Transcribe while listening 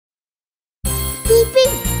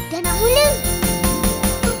Ipin, dah nak mula.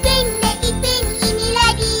 Upin dan Ipin,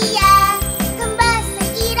 inilah dia. Kembar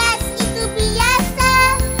seiras itu biasa.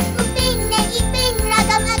 Upin dan Ipin,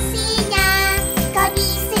 ragam aksinya. Kami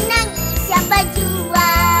senangi siapa jua.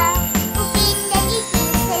 Upin dan Ipin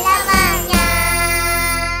selamanya.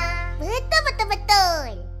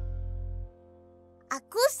 Betul.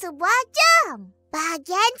 Aku sebuah jam.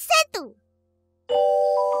 Bahagian 1.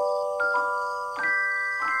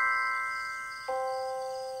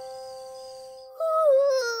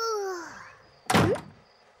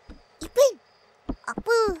 Ipin,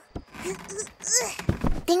 apa?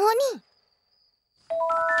 Tengok ni.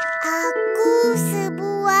 Aku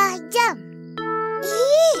sebuah jam.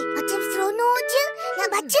 Macam seronok je. Nak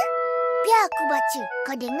baca? Biar aku baca.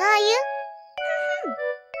 Kau dengar ya?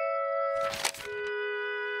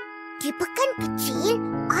 Di pekan kecil,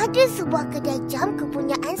 ada sebuah kedai jam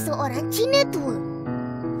kepunyaan seorang Cina tua.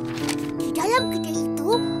 Di dalam kedai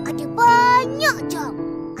itu ada banyak jam.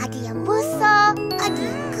 Ada yang besar, ada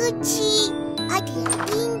yang kecil, ada yang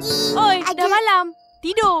tinggi. Oi, dah malam.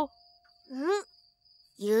 Tidur.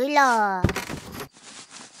 Yelah.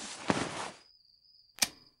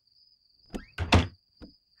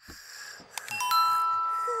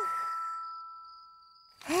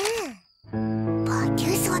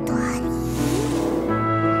 Pada suatu hari,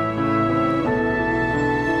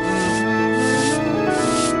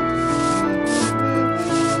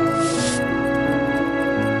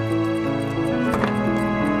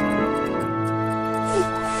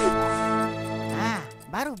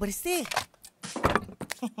 baru bersih.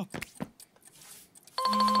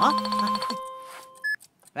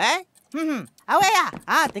 Awak ya?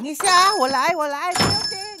 Tinggi sia. Walai.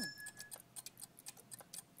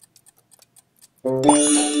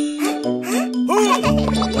 Tengok.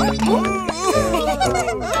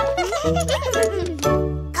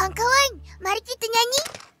 Kawan-kawan, mari kita nyanyi.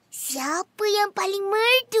 Siapa yang paling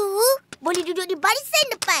merdu boleh duduk di barisan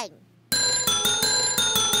depan.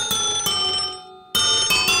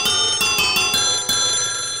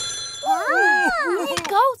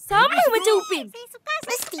 Kau sama macam Upin.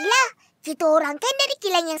 Mestilah. Kita orang kan dari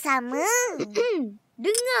kilang yang sama.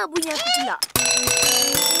 Dengar bunyi aku pula.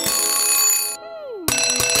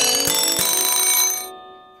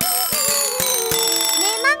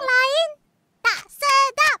 Memang lain. Tak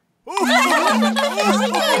sedap.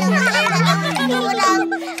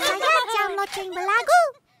 Saya jam loceng berlagu.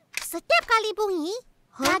 Setiap kali bunyi,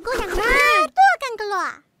 lagu yang satu akan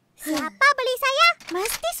keluar. Siapa beli saya,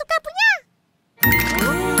 mesti suka punya.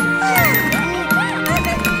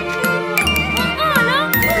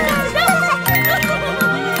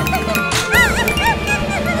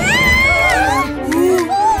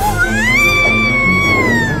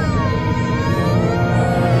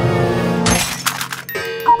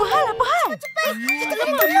 Apa hal? Cepat. Kita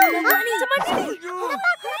kena tolong. Cepat ni.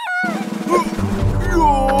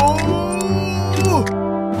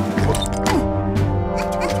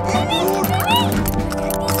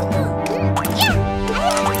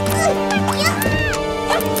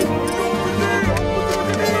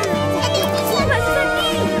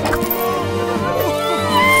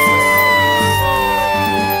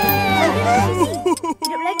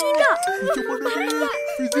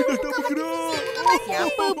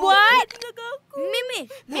 Siapa buat?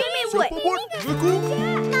 Mimi buat. Aku.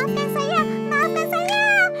 Maafkan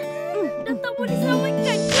saya. Dah tak boleh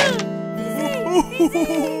selamatkan ke?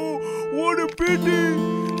 What a pity.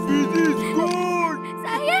 Fizzie's gone.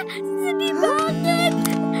 Saya sedih banget.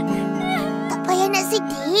 Tak payah nak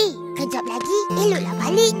sedih. Kejap lagi, eloklah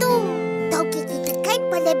balik tu. Tahu kita kan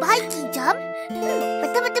pandai bahagi jam?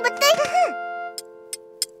 Betul.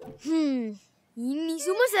 Ini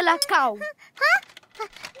semua salah kau.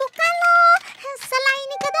 Bukan loh. Salah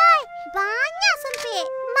ini kedai. Banyak sempit.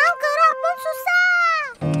 Mau gerak pun susah.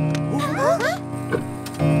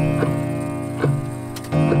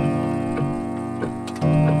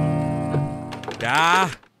 Dah,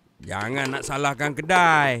 jangan nak salahkan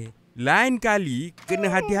kedai. Lain kali kena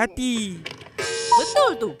hati-hati.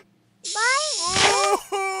 Betul tu. Baik.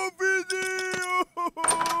 Apa tu?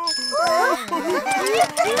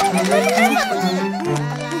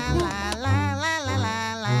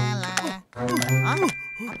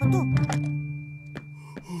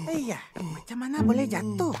 Macam mana boleh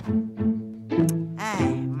jatuh?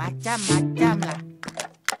 Macam-macam lah.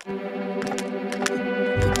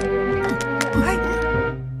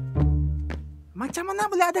 Macam mana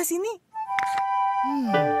boleh ada sini?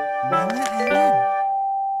 Banyak heran.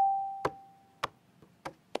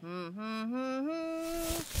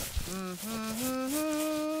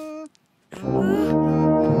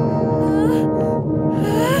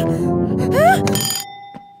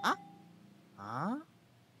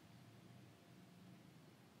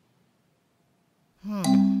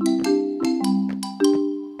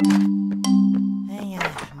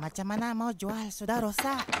 macam mana mau jual sudah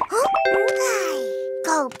rosak. Hai,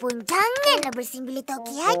 kau pun janganlah bersin bila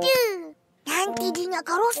Toki ada. Nanti dia ingat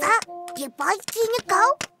kau rosak, dia paicinya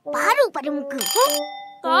kau baru pada muka.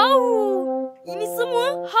 Tahu. Ini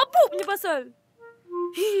semua habuk punya pasal.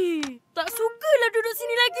 Tak sukalah duduk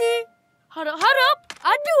sini lagi. Harap-harap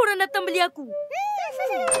ada orang datang beli aku.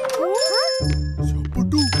 Siapa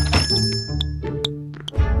tu?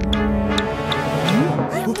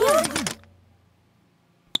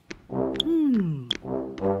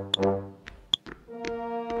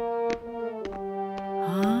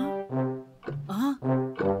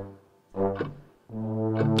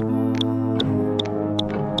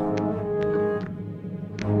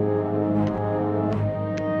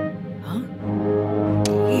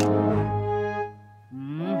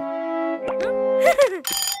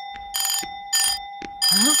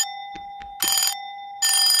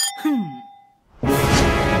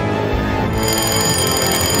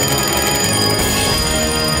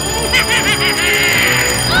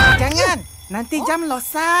 Nanti jam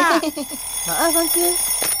losak. Maaf, Uncle.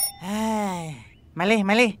 Hai,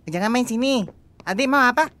 Malih, jangan main sini. Adik mau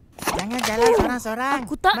apa? Jangan jalan sorang-sorang.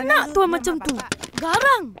 Aku tak nak tuan macam tu.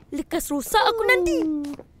 Garang. Lekas rosak aku nanti.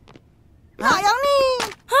 Nak yang ni.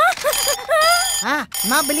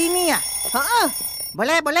 Mau beli ni ya?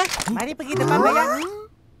 Boleh. Mari pergi depan bayar.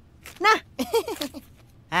 Nah.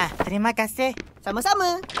 Terima kasih.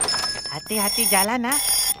 Sama-sama. Hati-hati jalan, ah.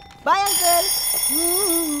 Bye, Uncle.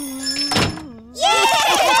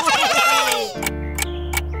 Yeay!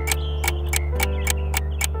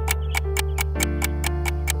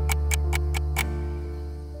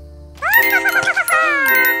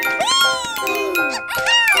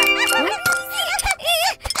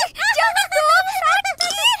 Jangan dong,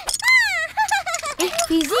 sakit.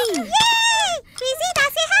 Fizi. Fizi dah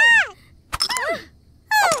sihat.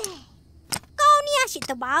 Kau ni asyik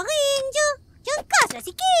terbaring je. Cengkaslah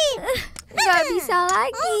sikit. Nggak bisa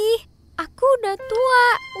lagi. Aku udah tua,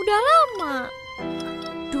 udah lama.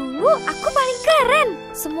 Dulu aku paling keren.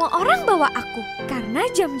 Semua orang bawa aku karena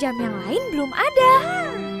jam-jam yang lain belum ada.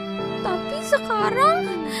 Tapi sekarang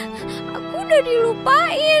aku udah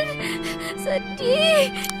dilupain.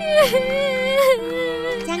 Sedih.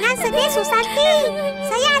 Jangan sedih, Susanti.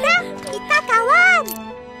 Saya ada. Kita kawan.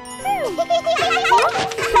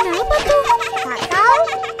 Kenapa tuh? Tak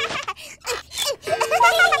tahu.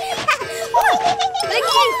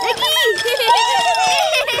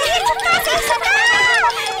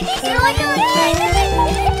 Lagi.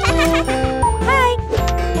 Hai.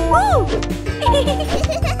 Oi,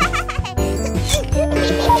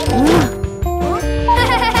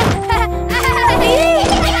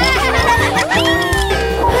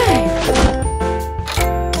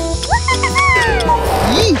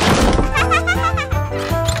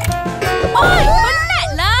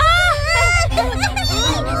 penatlah.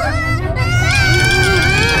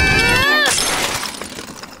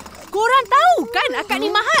 Korang tahu kan akak ni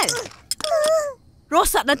mahal?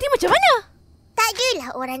 Rosak nanti macam mana? Tak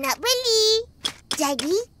adalah orang nak beli.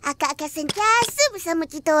 Jadi, akak akan sentiasa bersama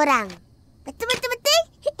kita orang. Betul?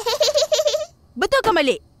 Betul kan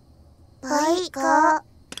balik? Baik, Kak.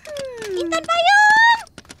 Intan payung.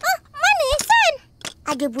 Mana Ihsan?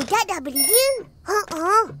 Ada budak dah beli dia.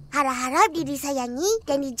 Harap-harap dia disayangi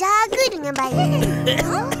dan dijaga dengan baik.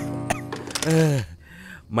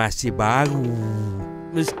 Masih baru.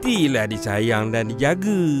 Mestilah disayang dan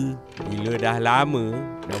dijaga. Bila dah lama,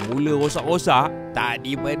 dah mula rosak-rosak, tak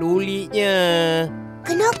dipedulinya.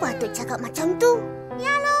 Kenapa Atuk cakap macam tu?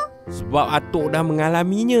 Sebab Atuk dah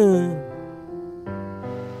mengalaminya.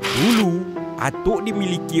 Dulu, Atuk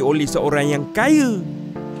dimiliki oleh seorang yang kaya.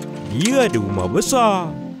 Dia ada rumah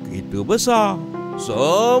besar, kereta besar,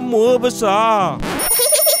 semua besar.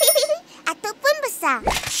 Atuk pun besar.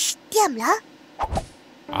 Shh, diamlah.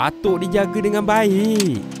 Atuk dijaga dengan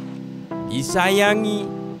baik. Disayangi,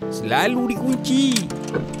 selalu dikunci.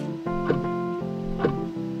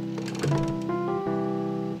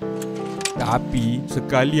 Tapi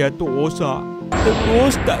sekali Atuk rosak,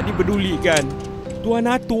 terus tak dipedulikan. Tuan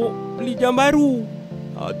Atuk beli jam baru.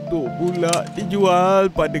 Atuk pula dijual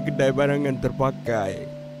pada kedai barangan terpakai.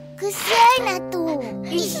 Kesian Atuk.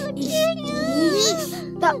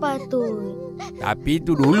 Tak patut. Tapi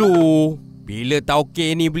tu dulu. Bila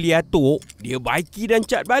Tauke ni beli Atuk, dia baiki dan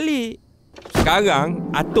cat balik.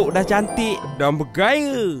 Sekarang Atuk dah cantik dan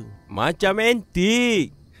bergaya. Macam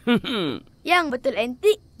antik. Yang betul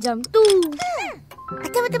antik jam tu.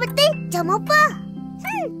 Betul. Jam apa?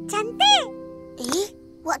 Cantik.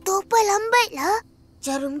 Waktu apa lambatlah.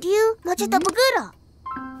 Jarum dia macam tak bergerak.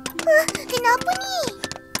 Kenapa ni?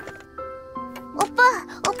 Opa,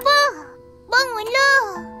 bangunlah.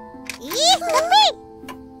 Kambing!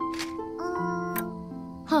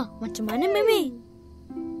 Macam mana, Meme?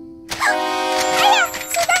 Ayah,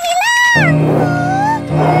 sudah hilang!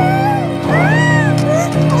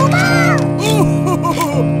 Ubah!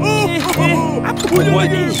 Apa buat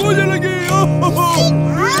ni? Boleh lagi.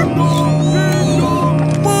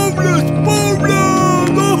 Marvelous.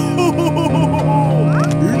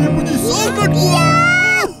 Ini bunyi sangat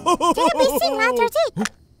kuat. Jangan bising lah, Cacik.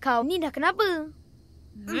 Kau ni dah kenapa?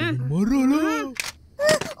 Marahlah.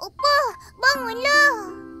 Opa,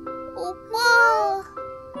 bangunlah. Opa.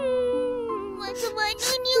 Macam mana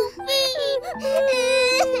ni, Upin?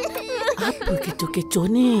 Apa kecoh-kecoh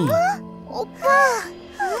ni? Opa.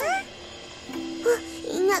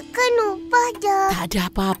 Ingatkan Opa dah. Tak ada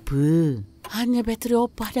apa-apa. Hanya bateri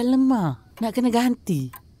opah dah lemah. Nak kena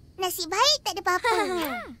ganti. Nasib baik tak ada apa-apa.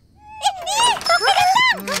 Topi datang.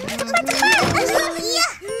 Cepat.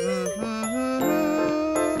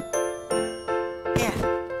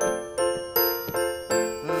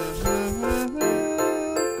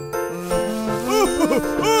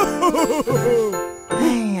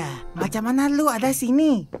 Ya. Macam mana lu ada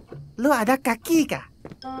sini? Lu ada kaki kah?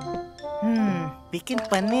 Bikin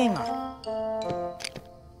pening.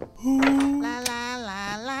 La la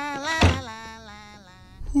la la la la la la.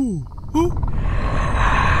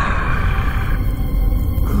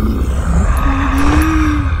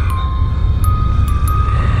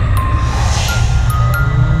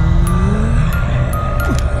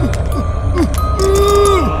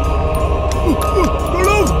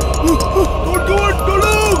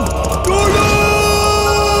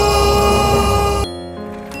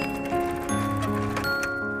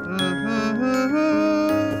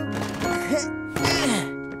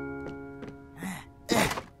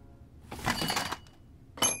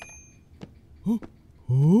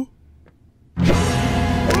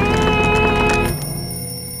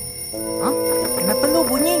 Kenapa lu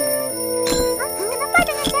bunyi? Kenapa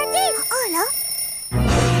dengan Cacik? Alah.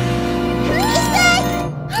 Ihsan!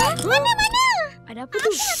 Mana? Ada apa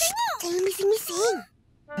tu? Jangan bising-bising.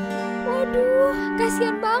 Waduh,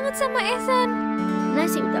 kasihan banget sama Ehsan.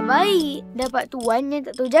 Nasib tak baik. Dapat tuan yang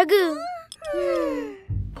tak tahu jaga.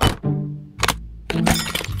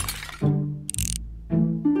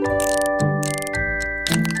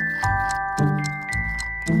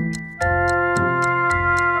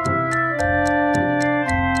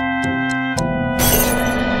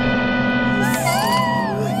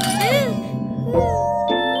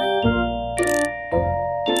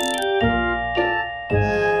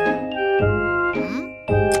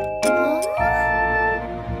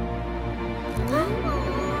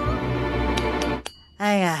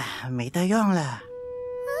 Mai tayanglah.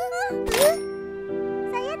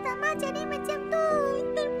 Saya tak mahu jadi macam tu.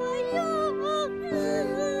 Terbayang.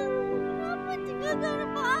 Apa tinggalkan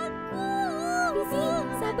rumah aku? Bizi,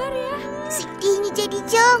 sabar ya. Sedihnya jadi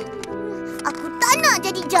jam. Aku tak nak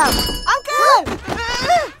jadi jam. Uncle!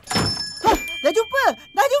 Dah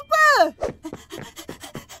jumpa!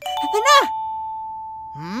 Nah!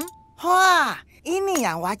 Wah, ini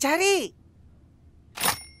yang Wah cari.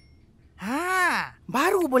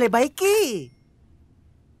 Baru boleh baiki.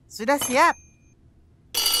 Sudah siap?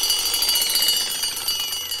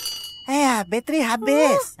 Bateri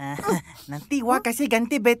habis. Nanti Wah kasih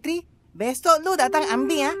ganti bateri. Besok lu datang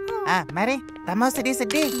ambil ya. Mari, tak mau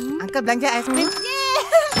sedih-sedih. Uncle belanja aiskrim.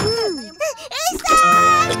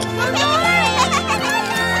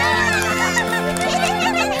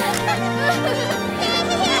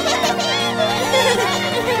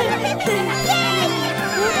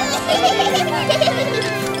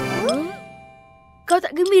 Kau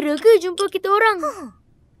tak gembira ke jumpa kita orang?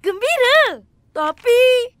 Gembira! Tapi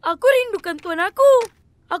aku rindukan tuan aku.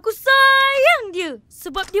 Aku sayang dia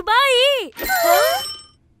sebab dia baik.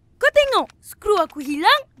 Kau tengok, skru aku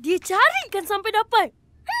hilang, dia carikan sampai dapat.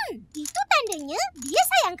 Itu tandanya dia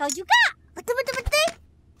sayang kau juga. Betul.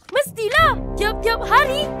 Mestilah, tiap-tiap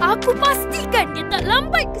hari aku pastikan dia tak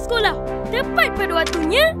lambat ke sekolah. Tepat pada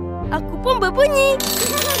waktunya, aku pun berbunyi.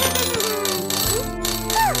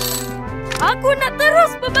 Aku nak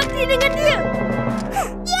terus berbakti dengan dia.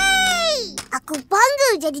 Yeay! Aku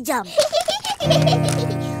bangga jadi jam.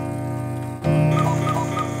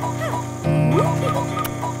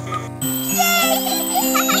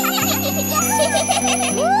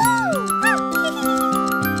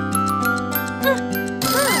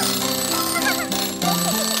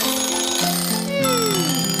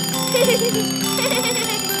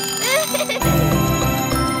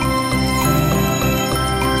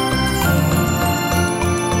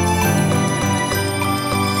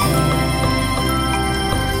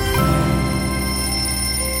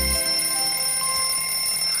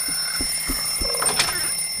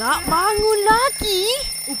 tak bangun lagi.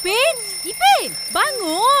 Upin, Ipin,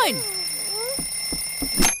 bangun.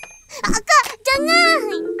 Akak, jangan.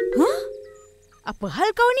 Hah? Apa hal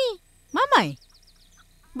kau ni? Mamai?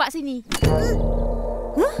 Bak sini.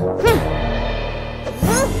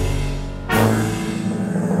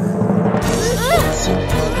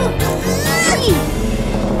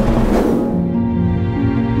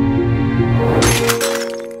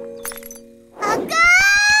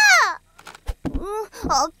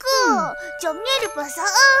 Akak, jamnya ada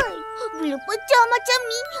perasaan. Bila pecah macam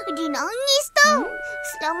ni, dia nangis tau.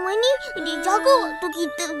 Selama ni, dia jaga waktu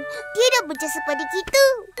kita. Dia dah berjasa pada kita.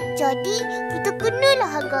 Jadi, kita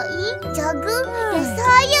kenalah hargai, jaga dan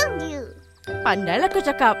sayang dia. Pandailah kau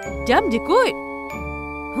cakap. Jam je kot.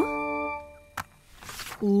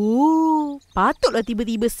 Patutlah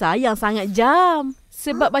tiba-tiba sayang sangat jam.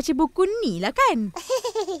 Sebab baca buku ni lah kan?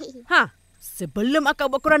 Sebelum akak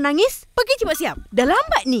buat korang nangis, pergi cepat siap. Dah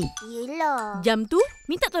lambat ni. Yelah. Jam tu,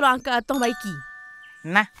 minta tolong Uncle Atong baiki.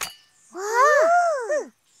 Nah, Wah.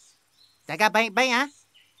 jaga baik-baik ah.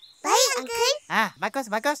 Baik, Uncle. Bagus,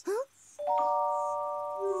 bagus.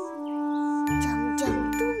 Jam-jam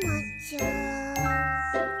tu macam...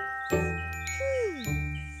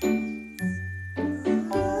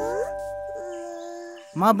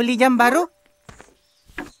 Mau beli jam baru?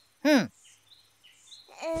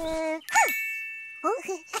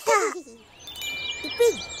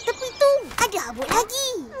 Ipin, tepi tu ada habuk lagi.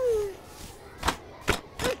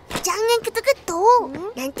 Jangan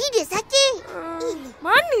ketuk-ketuk. Nanti dia sakit.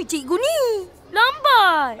 Mana cikgu ni?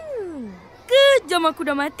 Lambat. Ke jam aku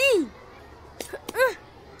dah mati?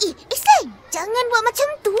 Ihsan, jangan buat macam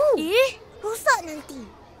tu. Rosak nanti.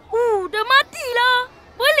 Dah matilah.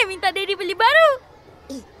 Boleh minta Daddy beli baru?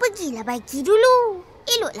 Pergilah baiki dulu.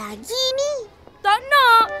 Elok lagi ni. Tak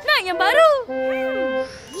nak. Nak yang baru.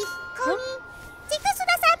 Kau ni. Cikgu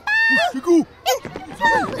sudah sampai. Cikgu.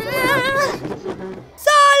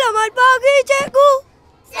 Selamat pagi, cikgu.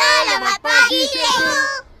 Selamat pagi, cikgu.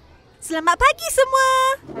 Selamat pagi semua.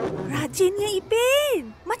 Rajinnya Ipin.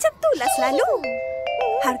 Macam itulah selalu.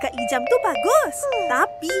 Hargai jam tu bagus.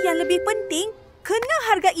 Tapi yang lebih penting, kena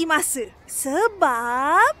hargai masa.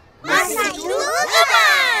 Sebab... Masa itu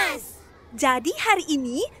emas. Jadi hari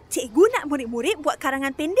ini, cikgu nak murid-murid buat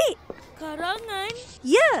karangan pendek. Karangan?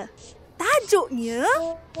 Ya. Tajuknya...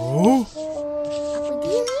 Apa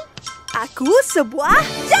dia ni? Aku Sebuah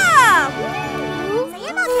Jam. Saya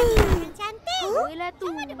mau ganti yang cantik. Bolehlah tu.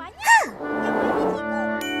 Ada banyak.